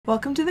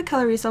Welcome to the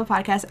Color Resale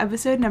Podcast,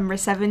 episode number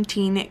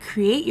 17,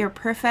 Create Your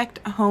Perfect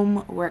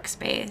Home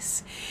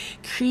Workspace.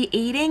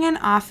 Creating an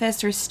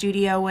office or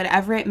studio,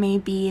 whatever it may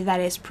be, that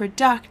is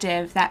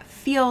productive, that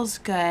feels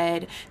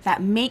good,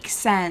 that makes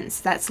sense,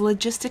 that's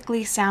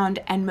logistically sound,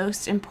 and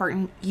most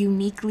important,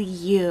 uniquely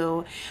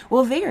you,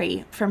 will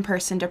vary from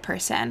person to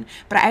person.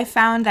 But I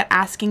found that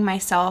asking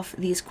myself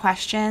these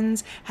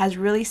questions has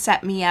really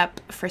set me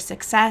up for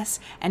success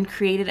and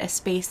created a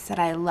space that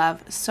I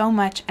love so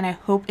much, and I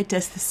hope it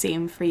does the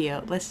same for you.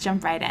 Let's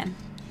jump right in.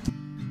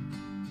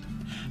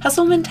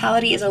 Hustle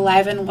mentality is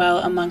alive and well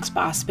amongst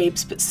boss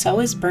babes, but so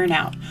is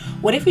burnout.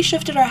 What if we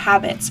shifted our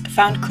habits,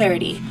 found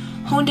clarity,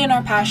 honed in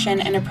our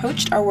passion, and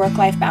approached our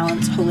work-life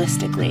balance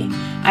holistically?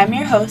 I'm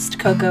your host,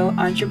 Coco,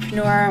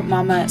 entrepreneur,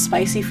 mama,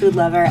 spicy food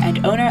lover,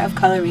 and owner of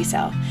Color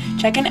Resale.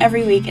 Check in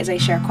every week as I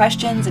share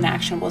questions and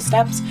actionable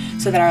steps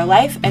so that our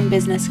life and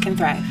business can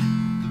thrive.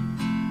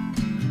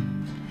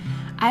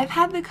 I've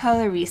had the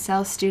Color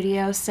Resale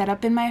studio set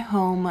up in my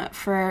home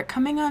for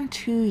coming on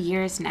 2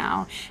 years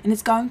now, and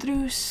it's gone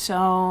through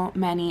so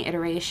many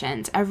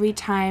iterations. Every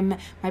time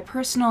my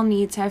personal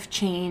needs have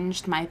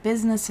changed, my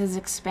business has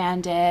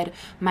expanded,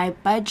 my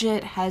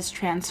budget has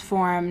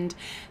transformed,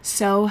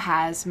 so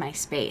has my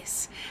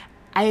space.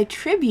 I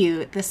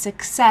attribute the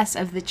success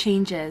of the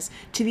changes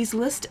to these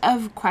list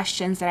of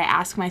questions that I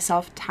ask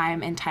myself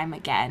time and time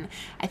again.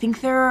 I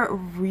think they're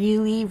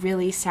really,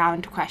 really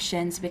sound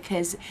questions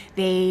because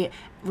they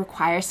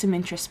require some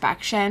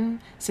introspection,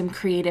 some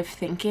creative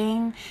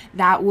thinking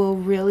that will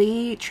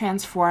really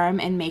transform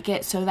and make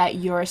it so that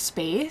your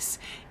space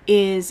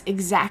is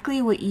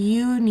exactly what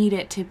you need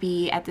it to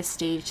be at the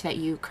stage that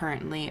you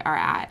currently are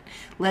at.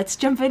 Let's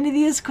jump into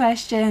these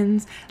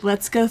questions.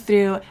 Let's go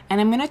through,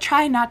 and I'm going to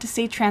try not to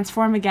say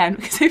transform again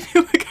because I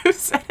feel like I've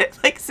said it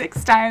like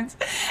 6 times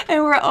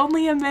and we're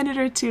only a minute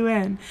or 2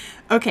 in.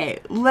 Okay,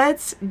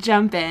 let's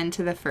jump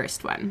into the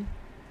first one.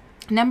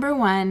 Number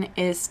 1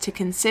 is to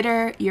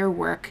consider your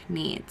work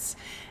needs.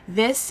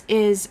 This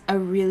is a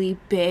really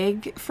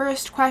big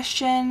first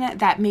question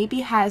that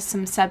maybe has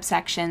some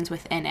subsections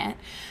within it.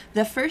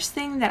 The first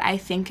thing that I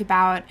think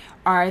about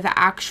are the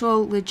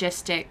actual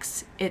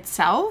logistics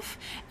itself,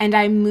 and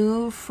I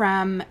move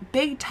from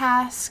big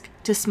task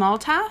to small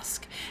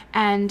task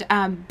and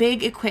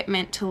big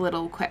equipment to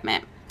little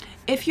equipment.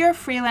 If you're a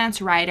freelance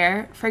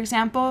writer, for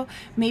example,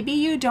 maybe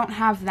you don't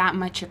have that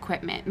much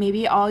equipment.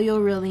 Maybe all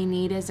you'll really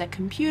need is a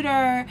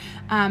computer,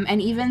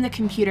 and even the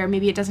computer,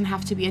 maybe it doesn't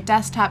have to be a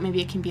desktop,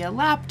 maybe it can be a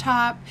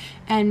laptop,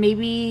 and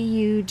maybe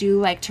you do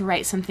like to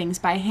write some things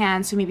by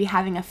hand, so maybe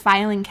having a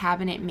filing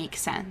cabinet makes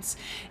sense.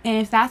 And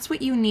if that's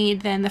what you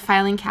need, then the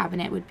filing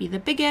cabinet would be the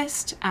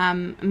biggest.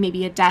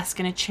 Maybe a desk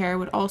and a chair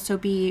would also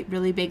be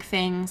really big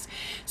things.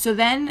 So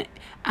then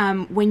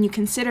when you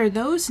consider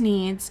those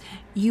needs,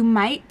 you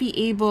might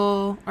be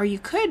able, or you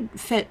could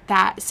fit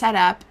that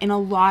setup in a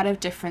lot of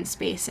different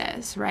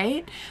spaces,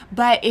 right?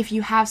 But if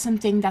you have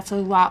something that's a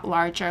lot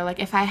larger, like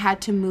if I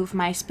had to move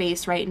my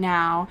space right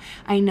now,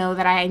 I know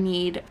that I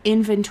need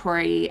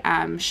inventory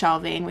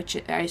shelving, which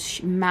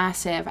is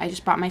massive. I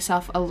just bought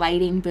myself a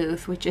lighting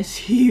booth, which is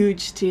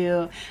huge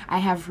too. I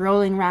have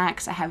rolling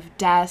racks, I have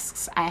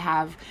desks, I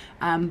have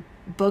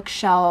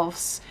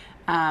bookshelves,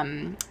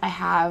 I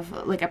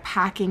have like a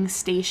packing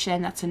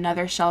station, that's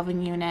another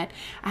shelving unit.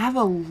 I have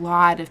a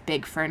lot of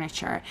big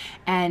furniture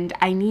and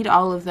I need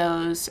all of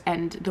those,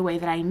 and the way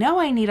that I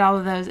know I need all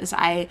of those is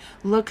I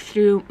look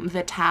through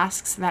the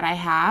tasks that I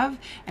have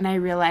and I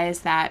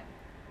realize that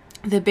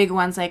the big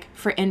ones, like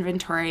for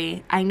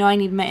inventory, I know I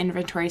need my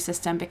inventory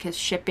system because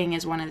shipping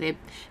is one of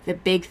the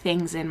big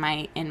things in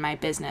my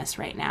business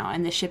right now.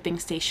 And the shipping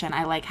station,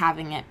 I like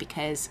having it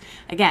because,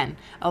 again,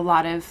 a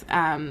lot of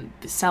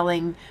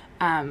selling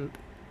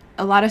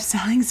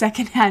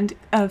secondhand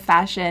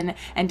fashion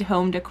and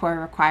home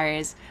decor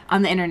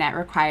on the internet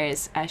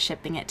requires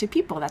shipping it to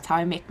people. That's how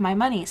I make my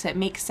money. So it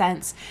makes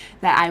sense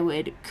that I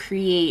would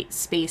create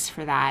space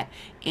for that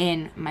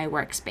in my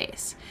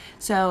workspace.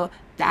 So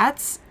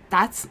that's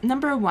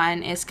number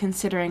 1, is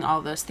considering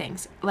all those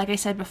things. Like I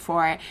said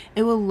before,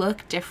 it will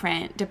look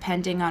different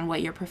depending on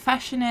what your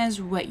profession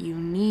is, what you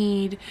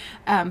need.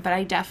 But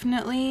I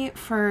definitely,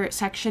 for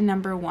section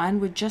number 1,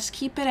 would just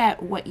keep it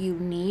at what you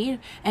need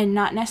and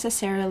not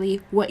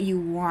necessarily what you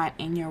want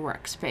in your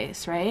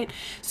workspace, right?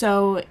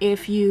 So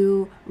if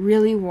you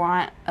really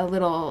want a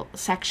little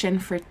section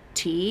for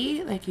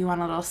tea, like you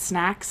want a little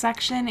snack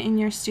section in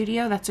your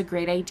studio, that's a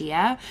great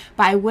idea,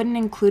 but I wouldn't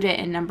include it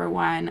in number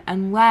 1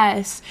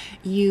 unless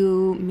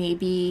you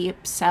maybe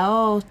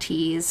sell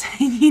teas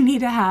and you need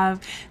to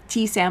have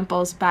tea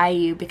samples by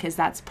you because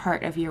that's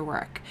part of your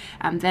work.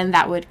 Then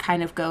that would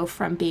kind of go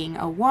from being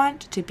a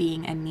want to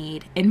being a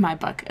need in my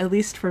book, at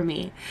least for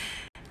me.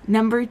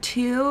 Number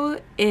 2,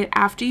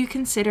 after you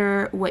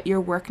consider what your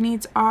work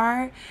needs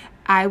are,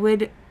 I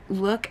would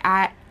look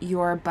at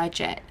your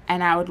budget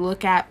and I would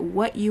look at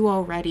what you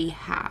already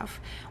have.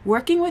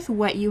 Working with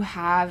what you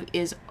have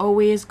is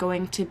always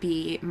going to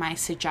be my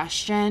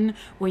suggestion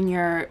when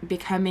you're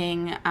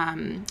becoming,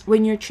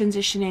 when you're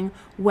transitioning,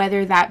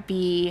 whether that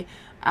be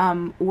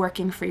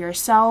working for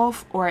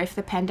yourself, or if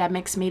the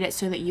pandemic's made it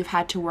so that you've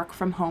had to work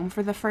from home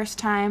for the first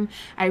time,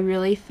 I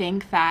really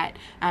think that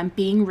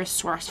being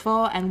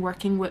resourceful and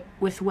working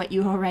with what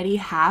you already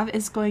have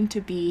is going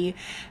to be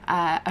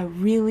a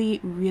really,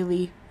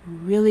 really,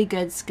 really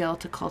good skill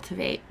to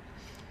cultivate.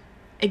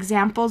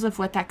 Examples of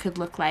what that could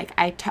look like.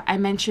 I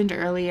mentioned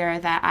earlier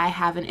that I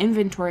have an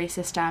inventory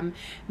system.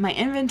 My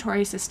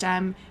inventory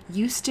system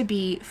used to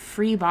be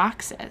free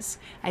boxes.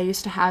 I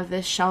used to have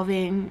this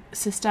shelving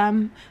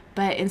system,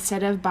 but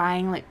instead of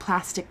buying like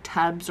plastic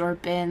tubs or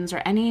bins or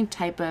any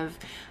type of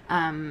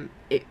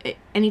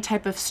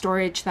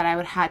storage that I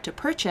would had to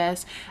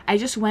purchase, I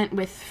just went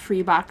with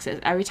free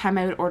boxes. Every time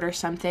I would order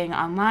something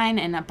online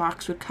and a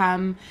box would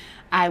come,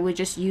 I would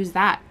just use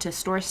that to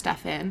store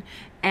stuff in.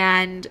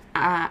 And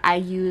I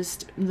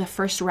used, the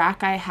first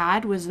rack I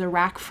had was the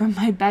rack from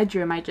my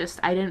bedroom. I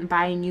didn't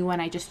buy a new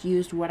one. I just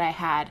used what I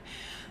had.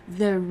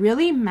 The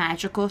really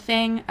magical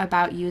thing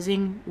about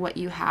using what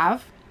you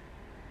have,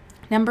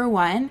 number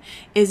one,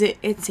 is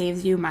it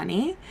saves you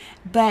money.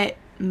 But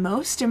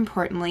most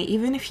importantly,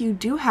 even if you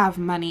do have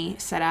money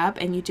set up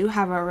and you do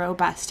have a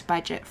robust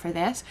budget for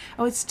this,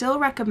 I would still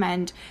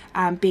recommend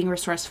being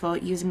resourceful,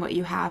 using what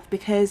you have,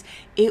 because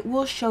it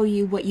will show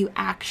you what you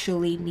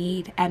actually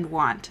need and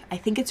want. I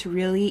think it's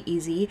really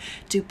easy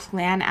to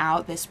plan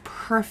out this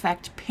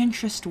perfect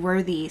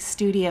Pinterest-worthy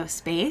studio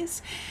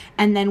space,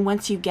 and then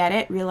once you get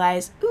it,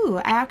 realize, ooh,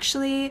 I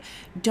actually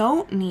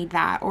don't need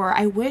that, or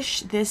I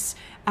wish this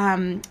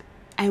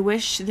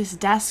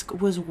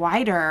desk was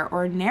wider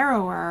or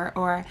narrower,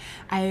 or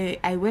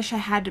I wish I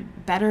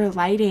had better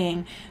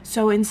lighting.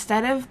 So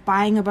instead of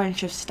buying a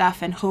bunch of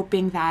stuff and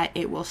hoping that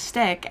it will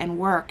stick and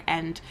work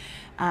and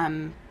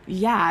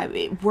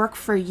work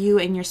for you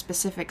in your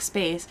specific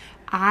space,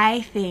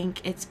 I think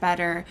it's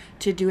better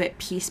to do it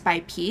piece by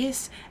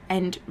piece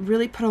and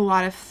really put a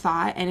lot of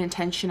thought and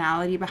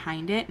intentionality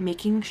behind it,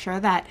 making sure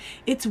that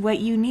it's what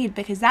you need,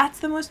 because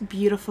that's the most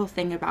beautiful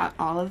thing about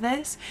all of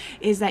this,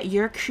 is that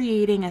you're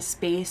creating a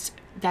space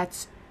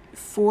that's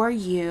for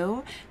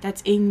you,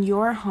 that's in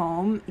your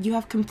home. You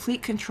have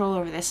complete control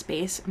over this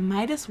space.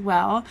 Might as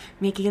well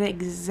make it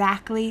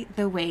exactly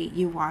the way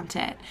you want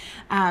it.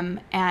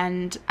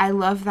 And I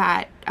love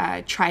that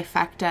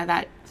trifecta,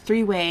 that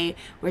three-way,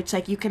 where it's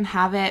like you can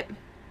have it,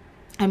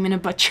 I'm gonna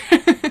butcher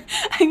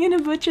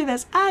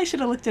this. I should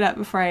have looked it up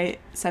before I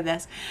said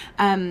this.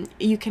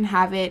 You can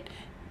have it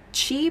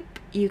cheap,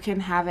 you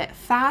can have it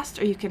fast,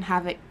 or you can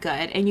have it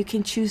good, and you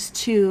can choose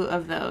two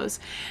of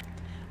those.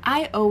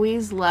 I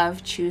always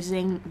love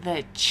choosing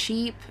the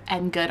cheap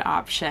and good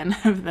option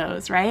of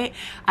those, right?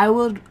 I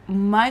would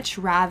much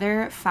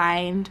rather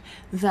find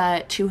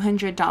the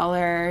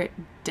 $200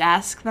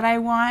 desk that I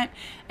want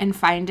and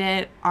find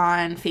it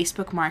on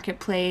Facebook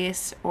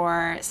Marketplace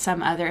or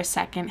some other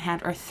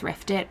secondhand or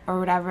thrift it or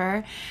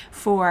whatever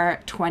for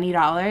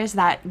 $20.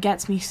 That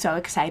gets me so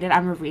excited.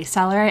 I'm a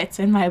reseller. It's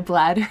in my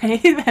blood,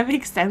 right? That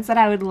makes sense that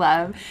I would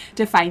love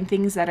to find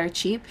things that are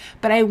cheap,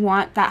 but I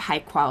want that high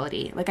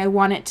quality. Like, I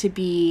want it to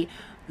be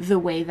the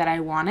way that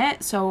I want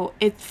it. So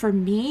for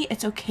me,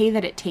 it's okay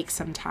that it takes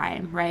some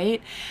time,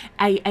 right?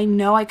 I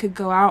know I could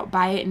go out,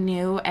 buy it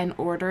new and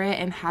order it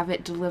and have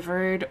it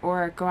delivered,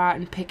 or go out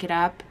and pick it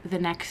up the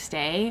next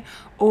day,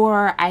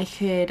 or I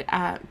could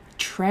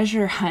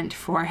treasure hunt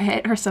for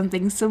it or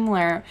something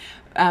similar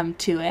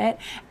to it,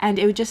 and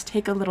it would just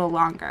take a little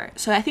longer.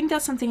 So I think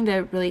that's something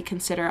to really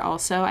consider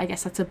also. I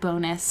guess that's a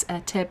bonus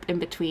tip in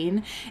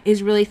between,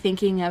 is really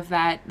thinking of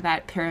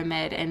that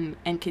pyramid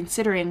and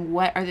considering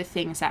what are the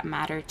things that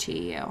matter to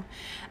you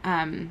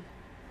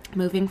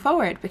moving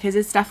forward, because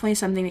it's definitely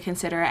something to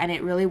consider, and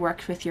it really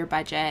works with your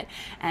budget.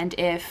 And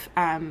if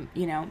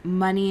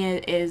money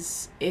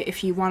is,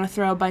 if you want to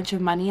throw a bunch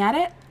of money at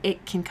it,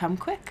 it can come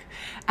quick.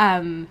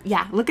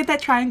 Look at that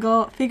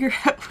triangle, figure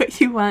out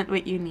what you want,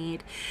 what you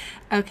need.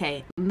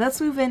 Okay, let's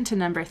move into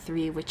number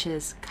 3, which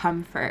is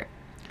comfort.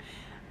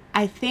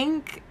 I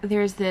think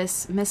there's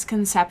this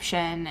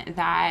misconception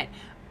that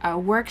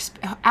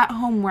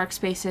at-home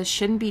workspaces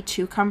shouldn't be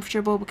too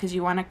comfortable, because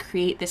you want to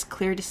create this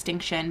clear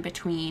distinction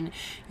between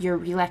your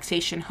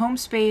relaxation home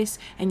space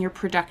and your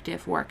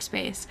productive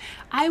workspace.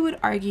 I would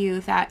argue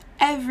that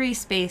every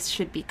space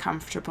should be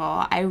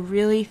comfortable. I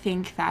really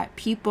think that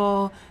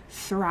people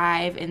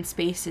thrive in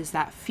spaces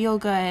that feel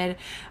good,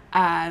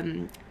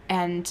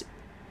 and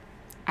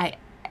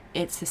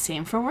it's the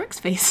same for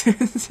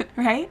workspaces,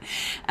 right?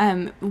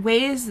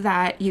 Ways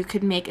that you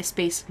could make a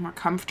space more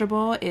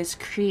comfortable is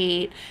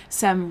create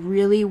some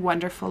really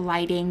wonderful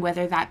lighting,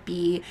 whether that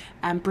be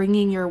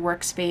bringing your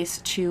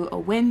workspace to a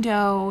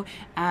window,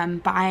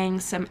 buying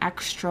some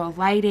extra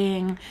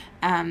lighting.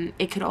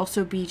 It could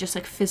also be just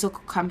like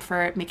physical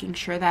comfort, making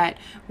sure that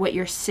what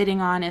you're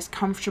sitting on is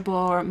comfortable,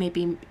 or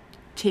maybe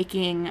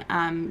taking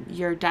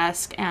your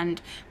desk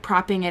and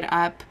propping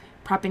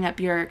up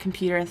your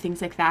computer and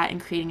things like that,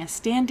 and creating a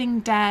standing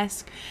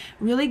desk.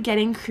 Really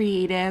getting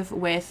creative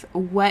with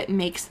what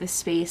makes the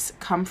space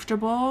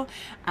comfortable.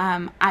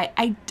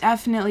 I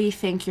definitely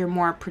think you're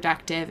more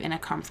productive in a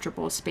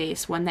comfortable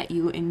space, one that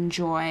you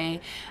enjoy.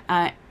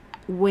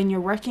 when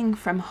you're working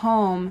from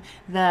home,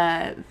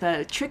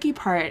 the tricky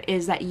part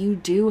is that you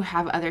do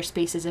have other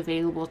spaces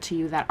available to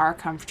you that are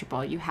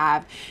comfortable. You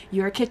have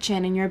your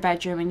kitchen and your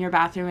bedroom and your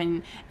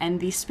bathroom and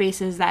these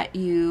spaces that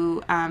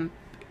you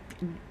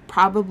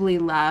probably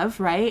love,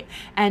 right?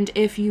 And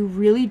if you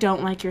really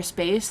don't like your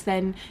space,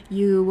 then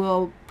you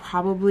will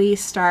probably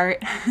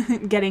start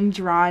getting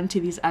drawn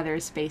to these other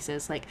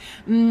spaces. Like,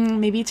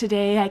 maybe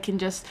today I can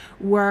just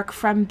work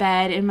from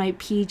bed in my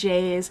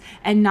PJs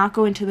and not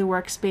go into the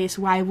workspace.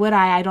 Why would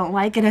I? I don't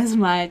like it as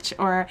much.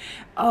 Or,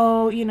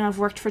 oh, I've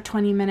worked for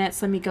 20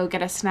 minutes. Let me go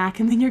get a snack.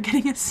 And then you're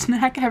getting a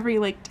snack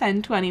every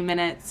 10, 20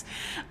 minutes.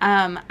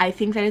 I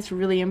think that it's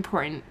really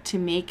important to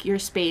make your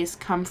space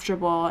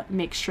comfortable,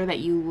 make sure that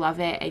you love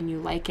it and you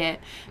like it,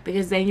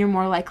 because then you're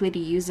more likely to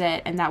use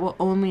it, and that will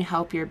only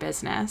help your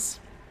business.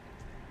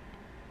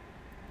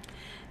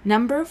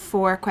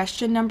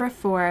 Question number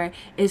 4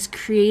 is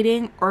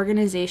creating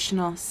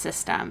organizational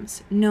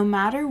systems. No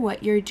matter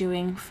what you're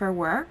doing for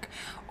work,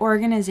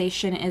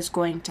 organization is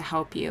going to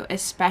help you,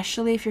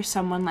 especially if you're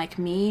someone like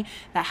me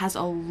that has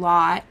a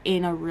lot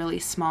in a really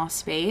small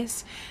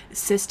space.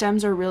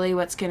 Systems are really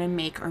what's going to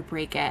make or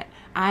break it.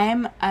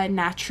 I'm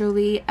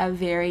naturally a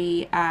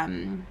very,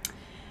 my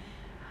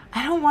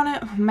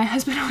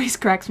husband always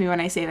corrects me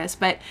when I say this,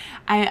 but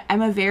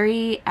I'm a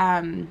very,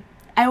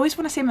 I always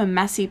want to say I'm a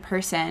messy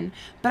person,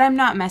 but I'm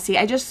not messy.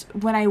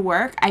 When I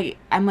work,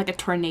 I'm like a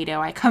tornado.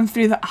 I come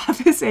through the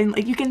office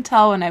and you can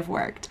tell when I've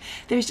worked.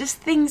 There's just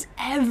things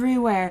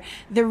everywhere.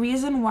 The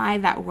reason why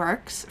that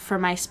works for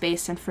my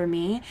space and for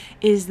me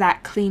is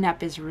that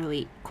cleanup is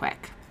really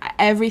quick.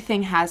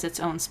 Everything has its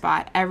own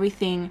spot.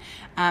 Everything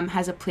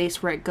has a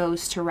place where it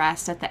goes to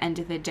rest at the end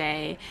of the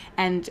day.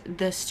 And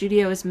the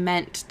studio is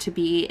meant to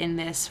be in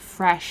this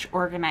fresh,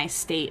 organized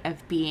state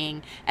of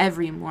being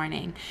every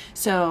morning.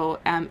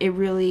 So it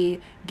really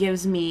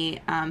gives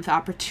me the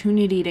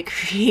opportunity to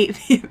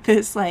create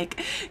this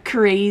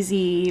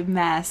crazy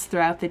mess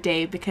throughout the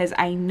day, because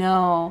I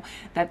know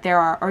that there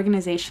are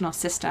organizational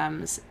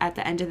systems at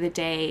the end of the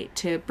day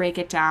to break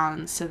it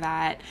down so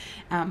that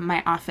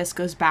my office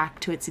goes back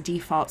to its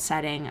default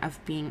setting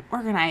of being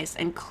organized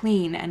and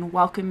clean and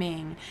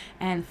welcoming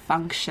and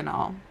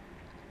functional.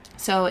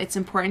 So it's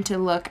important to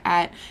look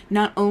at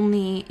not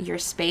only your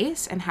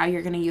space and how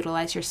you're going to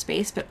utilize your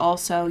space, but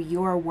also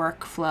your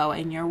workflow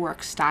and your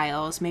work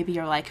styles. Maybe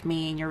you're like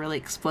me and you're really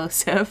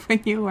explosive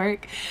when you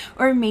work,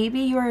 or maybe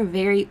you're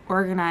very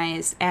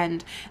organized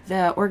and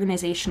the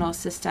organizational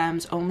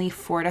systems only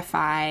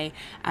fortify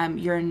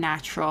your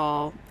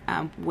natural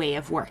way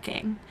of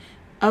working.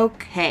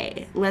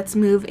 Okay, let's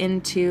move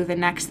into the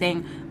next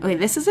thing. Okay,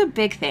 this is a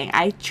big thing.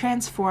 I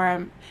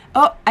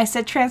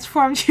said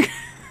transformed.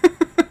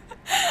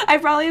 I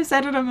probably have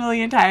said it a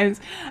million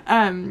times.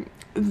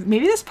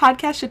 Maybe this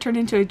podcast should turn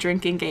into a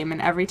drinking game, and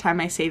every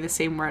time I say the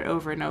same word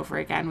over and over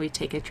again, we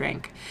take a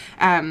drink.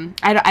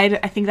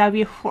 I think that would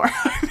be horrible.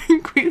 I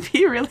think we'd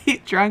be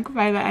really drunk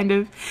by the end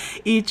of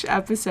each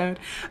episode.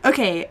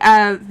 Okay,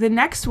 the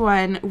next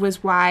one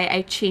was why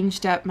I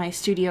changed up my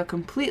studio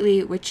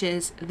completely, which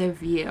is the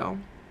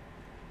view.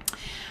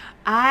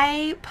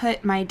 I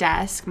put my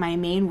desk, my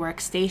main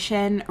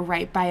workstation,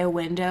 right by a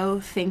window,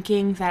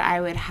 thinking that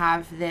I would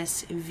have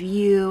this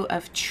view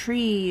of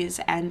trees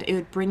and it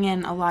would bring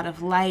in a lot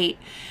of light.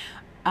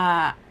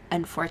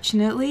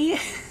 Unfortunately,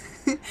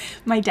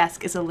 my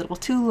desk is a little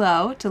too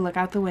low to look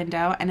out the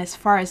window, and as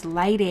far as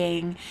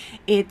lighting,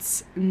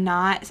 it's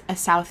not a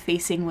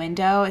south-facing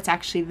window. It's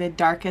actually the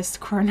darkest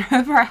corner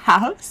of our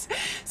house,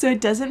 so it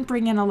doesn't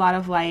bring in a lot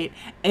of light,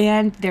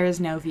 and there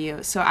is no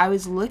view. So I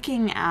was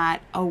looking at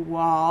a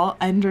wall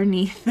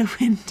underneath the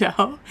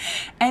window,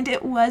 and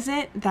it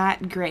wasn't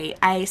that great.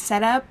 I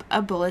set up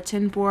a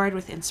bulletin board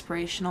with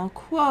inspirational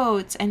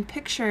quotes and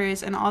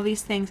pictures and all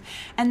these things,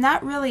 and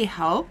that really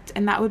helped,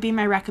 and that would be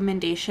my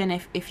recommendation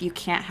if you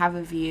can't have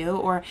a view.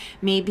 Or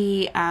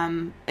maybe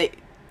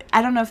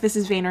I don't know if this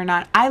is vain or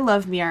not. I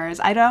love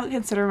mirrors. I don't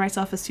consider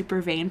myself a super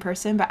vain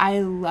person, but I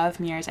love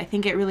mirrors. I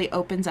think it really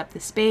opens up the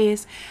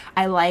space.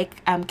 I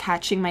like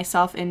catching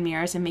myself in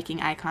mirrors and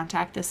making eye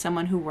contact as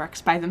someone who works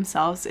by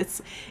themselves.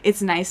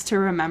 It's nice to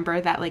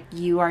remember that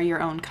you are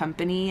your own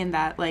company, and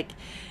that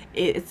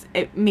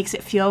it makes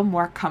it feel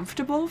more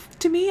comfortable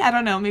to me. I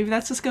don't know, maybe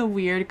that's just a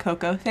weird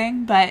Coco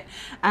thing, but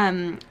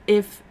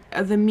if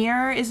the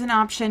mirror is an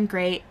option,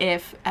 great.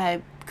 If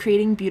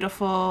creating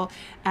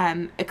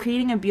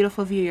a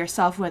beautiful view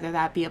yourself, whether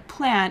that be a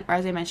plant or,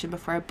 as I mentioned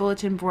before, a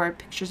bulletin board,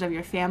 pictures of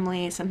your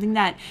family, something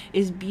that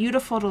is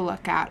beautiful to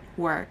look at,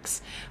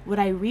 works. What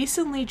I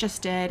recently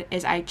just did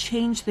is I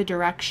changed the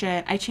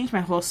direction. I changed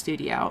my whole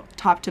studio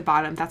top to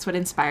bottom. That's what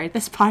inspired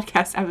this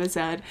podcast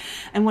episode.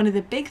 And one of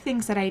the big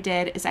things that I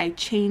did is I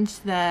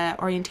changed the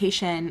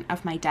orientation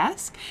of my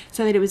desk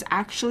so that it was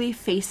actually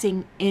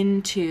facing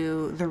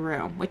into the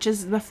room, which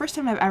is the first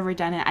time I've ever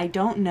done it. I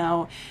don't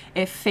know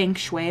if feng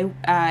shui way,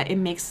 it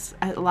makes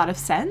a lot of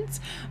sense.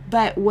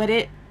 But what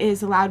it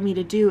is allowed me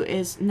to do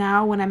is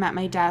now when I'm at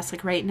my desk,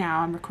 like right now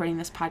I'm recording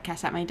this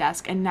podcast at my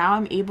desk, and now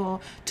I'm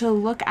able to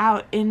look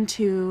out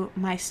into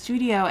my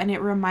studio, and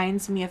it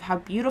reminds me of how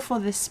beautiful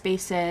this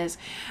space is.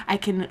 I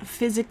can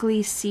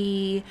physically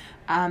see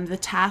the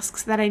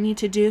tasks that I need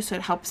to do, so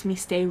it helps me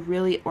stay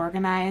really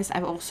organized.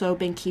 I've also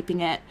been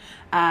keeping it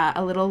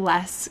a little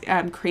less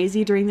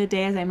crazy during the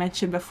day. As I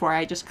mentioned before,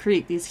 I just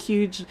create these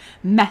huge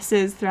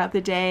messes throughout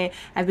the day.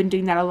 I've been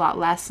doing that a lot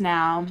less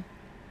now.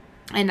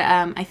 And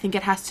I think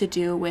it has to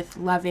do with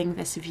loving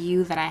this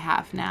view that I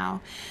have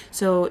now.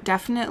 So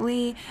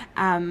definitely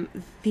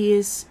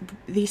these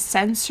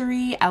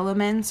sensory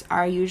elements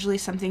are usually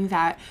something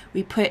that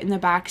we put in the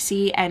back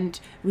seat, and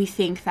we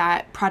think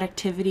that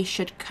productivity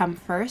should come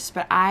first.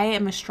 But I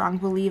am a strong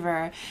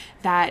believer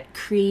that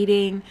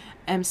creating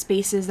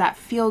spaces that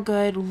feel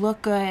good,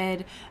 look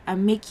good,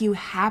 make you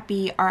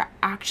happy are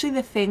actually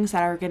the things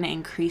that are going to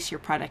increase your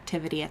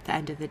productivity at the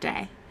end of the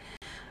day.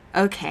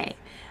 Okay.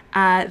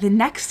 The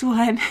next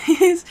one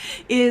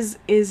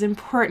is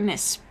important,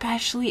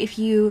 especially if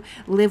you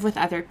live with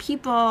other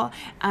people,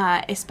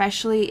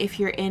 especially if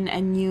you're in a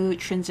new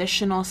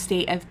transitional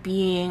state of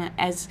being,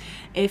 that's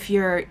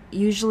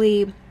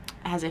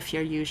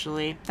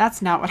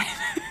not what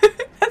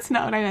that's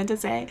not what I meant to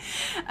say.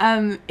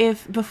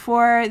 If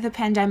before the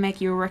pandemic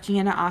you were working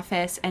in an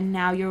office and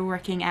now you're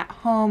working at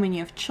home and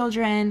you have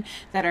children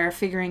that are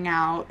figuring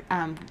out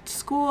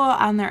school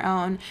on their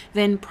own,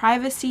 then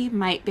privacy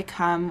might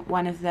become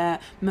one of the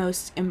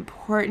most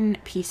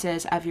important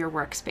pieces of your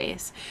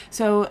workspace.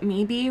 So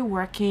maybe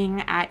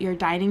working at your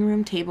dining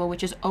room table,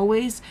 which is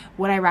always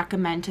what I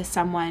recommend to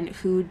someone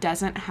who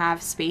doesn't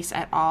have space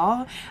at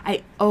all.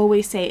 I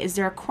always say, is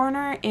there a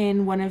corner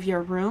in one of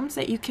your rooms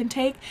that you can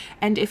take?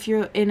 And if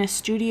you're in a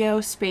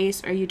studio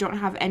space or you don't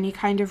have any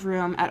kind of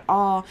room at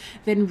all,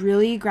 then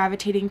really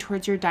gravitating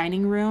towards your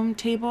dining room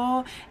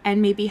table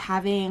and maybe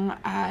having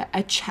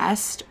a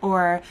chest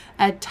or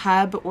a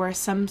tub or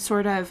some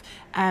sort of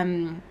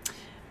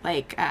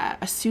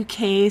a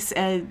suitcase,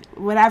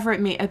 whatever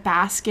it may, a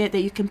basket that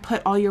you can put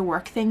all your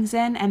work things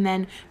in, and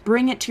then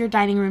bring it to your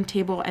dining room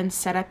table and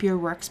set up your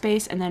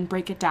workspace and then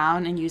break it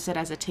down and use it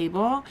as a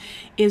table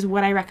is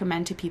what I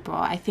recommend to people.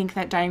 I think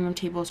that dining room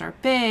tables are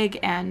big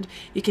and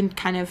you can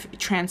kind of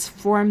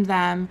transform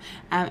them.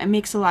 It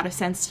makes a lot of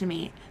sense to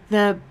me.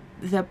 The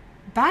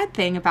bad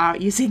thing about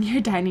using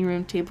your dining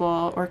room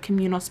table or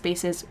communal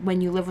spaces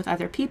when you live with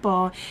other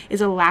people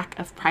is a lack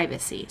of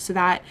privacy. So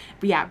that,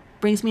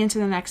 brings me into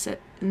the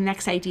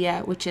next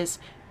idea, which is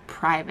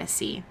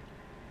privacy.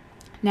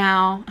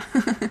 Now,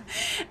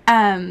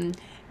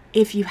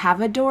 if you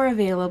have a door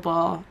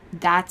available,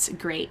 that's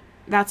great.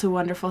 That's a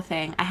wonderful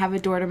thing. I have a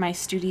door to my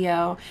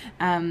studio.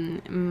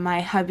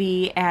 My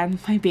hubby and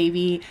my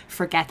baby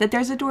forget that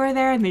there's a door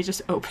there and they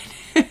just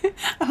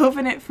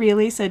open it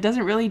freely. So it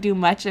doesn't really do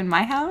much in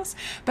my house.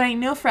 But I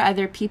know for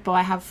other people,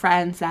 I have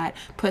friends that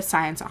put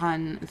signs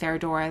on their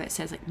door that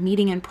says like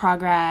meeting in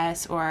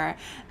progress, or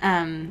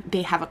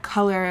they have a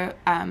color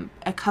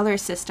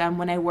system.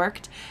 When I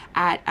worked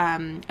at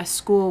a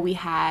school, we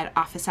had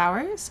office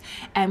hours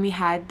and we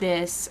had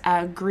this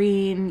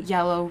green,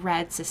 yellow,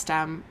 red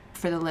system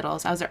for the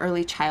littles. I was an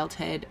early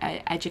childhood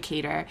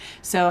educator,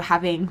 so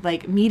having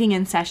like meeting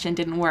in session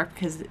didn't work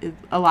because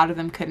a lot of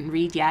them couldn't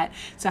read yet.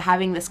 So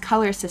having this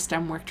color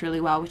system worked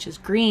really well, which is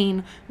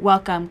green,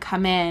 welcome,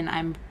 come in,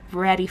 I'm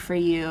ready for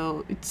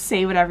you,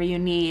 say whatever you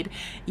need.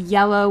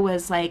 Yellow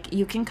was like,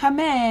 you can come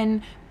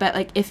in, but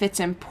like if it's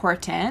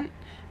important,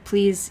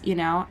 please,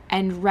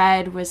 and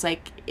red was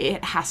like,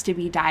 it has to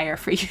be dire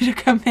for you to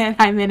come in.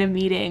 I'm in a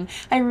meeting.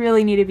 I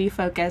really need to be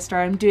focused, or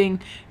I'm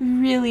doing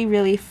really,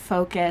 really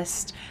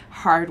focused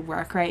hard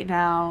work right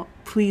now.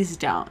 Please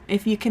don't.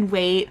 If you can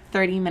wait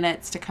 30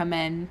 minutes to come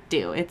in,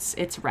 do.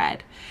 It's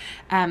red.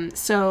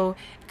 So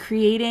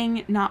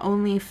creating not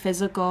only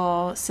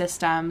physical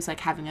systems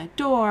like having a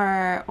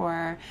door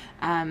or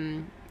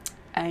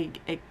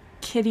a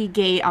kitty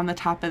gate on the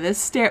top of this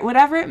stair,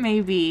 whatever it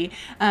may be,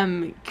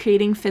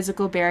 creating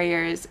physical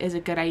barriers is a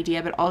good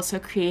idea, but also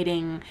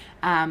creating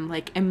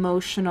like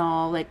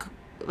emotional,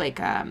 like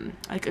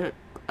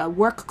a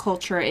work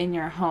culture in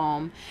your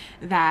home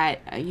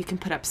that you can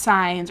put up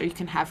signs, or you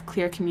can have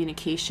clear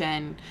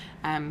communication,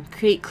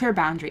 create clear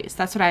boundaries.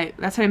 That's what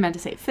I meant to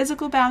say.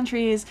 Physical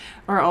boundaries,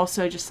 or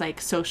also just like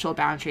social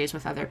boundaries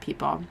with other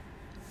people.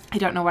 I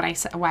don't know why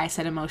I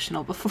said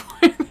emotional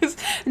before.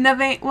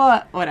 Nothing.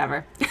 Well,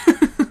 whatever.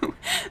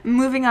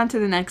 Moving on to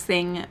the next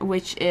thing,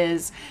 which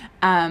is,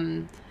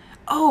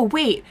 oh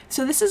wait,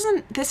 so this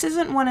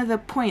isn't one of the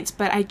points,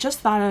 but I just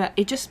thought of it.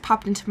 It just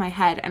popped into my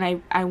head,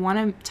 and I want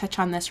to touch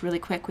on this really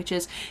quick, which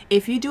is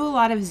if you do a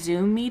lot of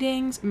Zoom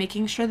meetings,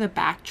 making sure the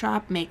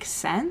backdrop makes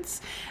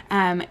sense.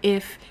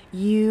 If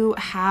you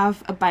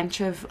have a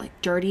bunch of like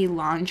dirty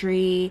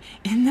laundry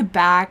in the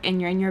back and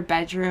you're in your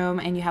bedroom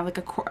and you have like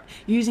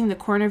using the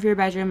corner of your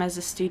bedroom as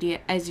a studio,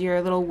 as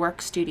your little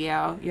work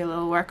studio, your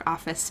little work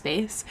office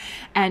space,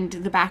 and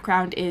the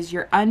background is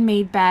your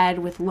unmade bed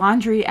with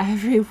laundry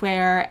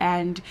everywhere and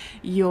and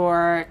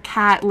your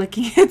cat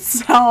licking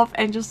itself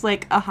and just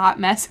like a hot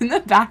mess in the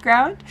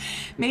background,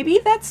 maybe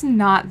that's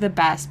not the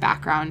best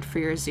background for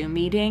your Zoom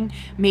meeting.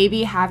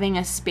 Maybe having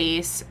a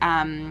space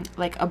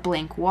like a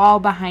blank wall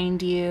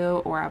behind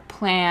you, or a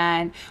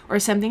plant, or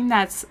something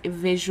that's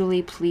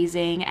visually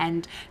pleasing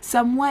and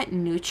somewhat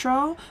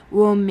neutral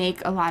will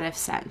make a lot of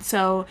sense.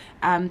 So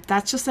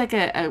that's just like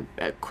a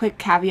quick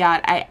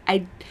caveat.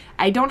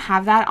 I don't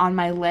have that on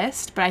my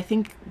list, but I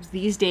think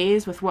these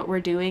days with what we're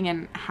doing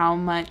and how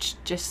much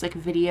just like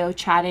video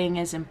chatting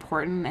is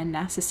important and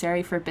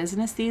necessary for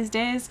business these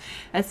days,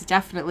 that's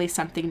definitely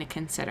something to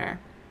consider.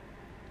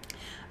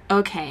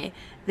 Okay,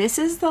 this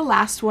is the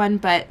last one,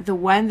 but the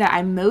one that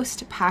I'm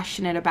most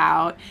passionate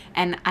about,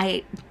 and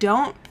I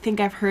don't think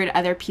I've heard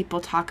other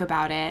people talk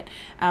about it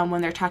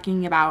when they're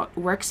talking about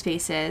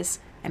workspaces,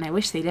 and I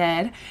wish they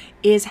did,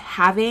 is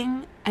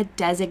having a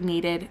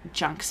designated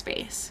junk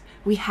space.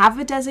 We have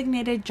a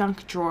designated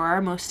junk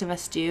drawer, most of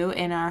us do,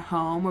 in our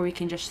home where we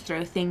can just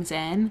throw things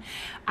in.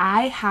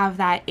 I have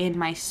that in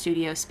my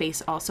studio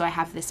space also. I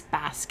have this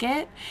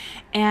basket,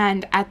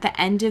 and at the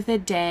end of the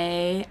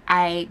day,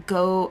 I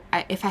go,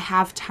 if I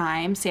have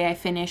time, say I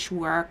finish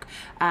work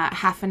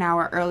half an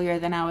hour earlier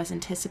than I was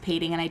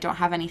anticipating and I don't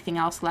have anything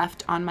else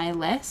left on my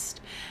list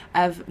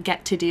of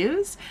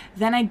get-to-dos,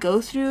 then I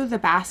go through the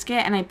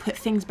basket and I put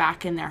things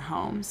back in their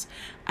homes.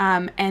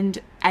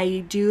 And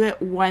I do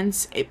it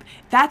once.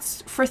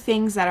 That's for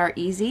things that are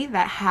easy,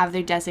 that have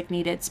their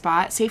designated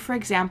spot. Say, for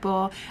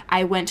example,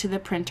 I went to the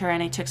printer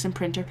and I took some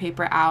printer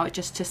paper out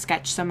just to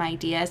sketch some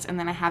ideas, and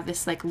then I have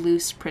this like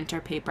loose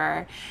printer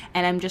paper,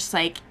 and I'm just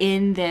like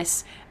in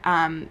this,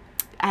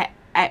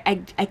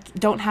 I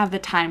don't have the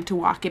time to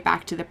walk it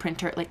back to the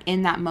printer like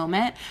in that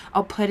moment.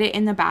 I'll put it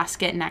in the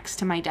basket next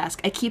to my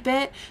desk. I keep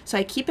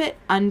it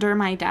under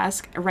my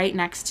desk right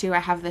next to, I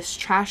have this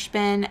trash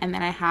bin, and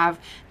then I have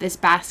this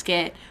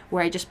basket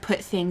where I just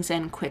put things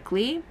in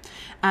quickly.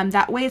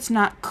 That way it's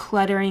not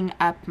cluttering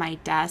up my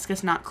desk.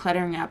 It's not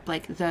cluttering up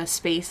like the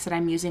space that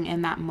I'm using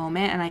in that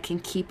moment, and I can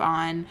keep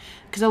on,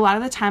 because a lot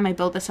of the time I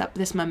build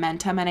this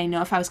momentum, and I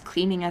know if I was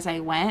cleaning as I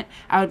went,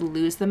 I would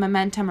lose the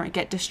momentum or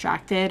get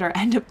distracted or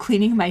end up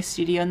cleaning my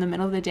studio in the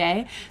middle of the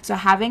day. So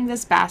having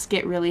this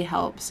basket really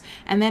helps.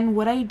 And then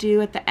what I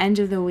do at the end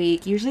of the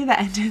week, usually the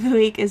end of the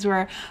week is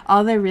where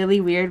all the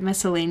really weird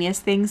miscellaneous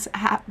things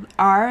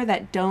are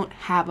that don't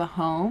have a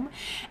home.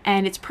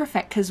 And it's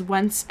perfect because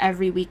once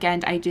every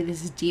weekend I do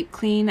this deep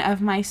clean of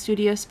my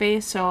studio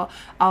space. So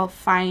I'll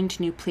find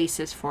new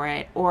places for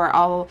it, or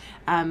I'll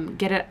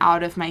get it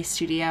out of my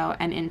studio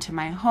and into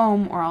my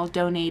home, or I'll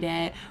donate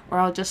it, or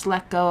I'll just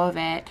let go of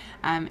it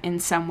in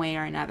some way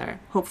or another,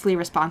 hopefully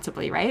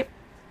responsibly, right?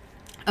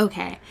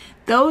 Okay,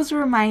 those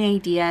were my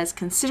ideas.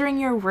 Considering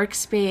your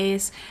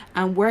workspace,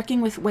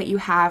 working with what you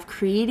have,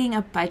 creating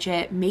a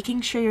budget, making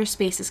sure your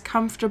space is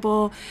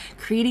comfortable,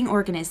 creating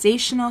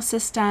organizational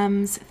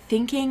systems,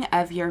 thinking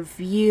of your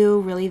view,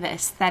 really the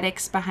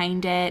aesthetics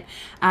behind it.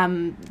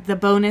 The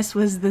bonus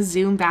was the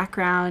Zoom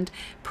background,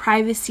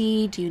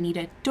 privacy, do you need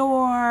a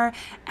door,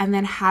 and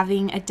then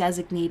having a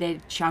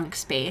designated junk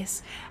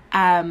space.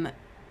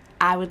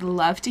 I would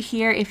love to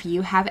hear if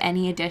you have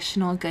any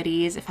additional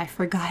goodies. If I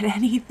forgot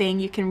anything,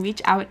 you can reach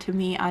out to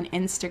me on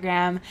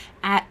Instagram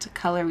at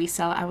Color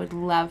Resale. I would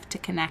love to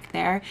connect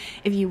there.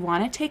 If you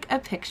want to take a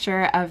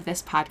picture of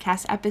this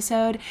podcast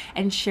episode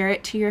and share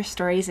it to your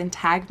stories and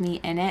tag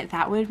me in it,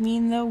 that would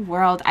mean the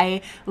world.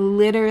 I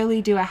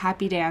literally do a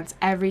happy dance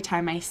every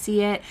time I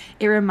see it.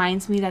 It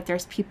reminds me that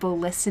there's people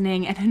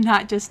listening and I'm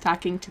not just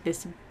talking to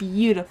this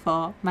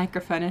beautiful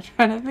microphone in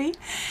front of me.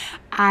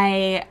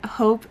 I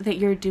hope that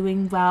you're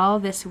doing well.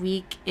 This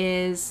week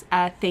is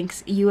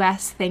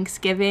U.S.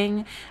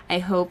 Thanksgiving. I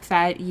hope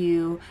that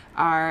you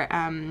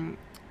are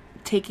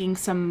taking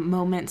some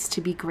moments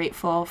to be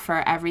grateful for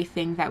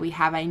everything that we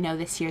have. I know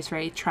this year is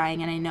very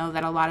trying, and I know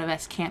that a lot of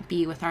us can't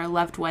be with our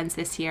loved ones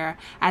this year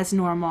as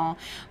normal,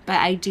 but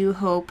I do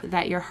hope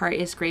that your heart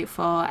is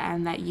grateful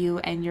and that you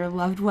and your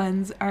loved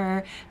ones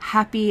are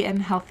happy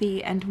and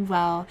healthy and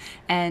well,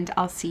 and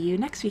I'll see you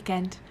next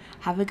weekend.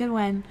 Have a good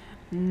one.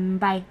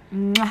 Bye.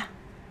 Mwah.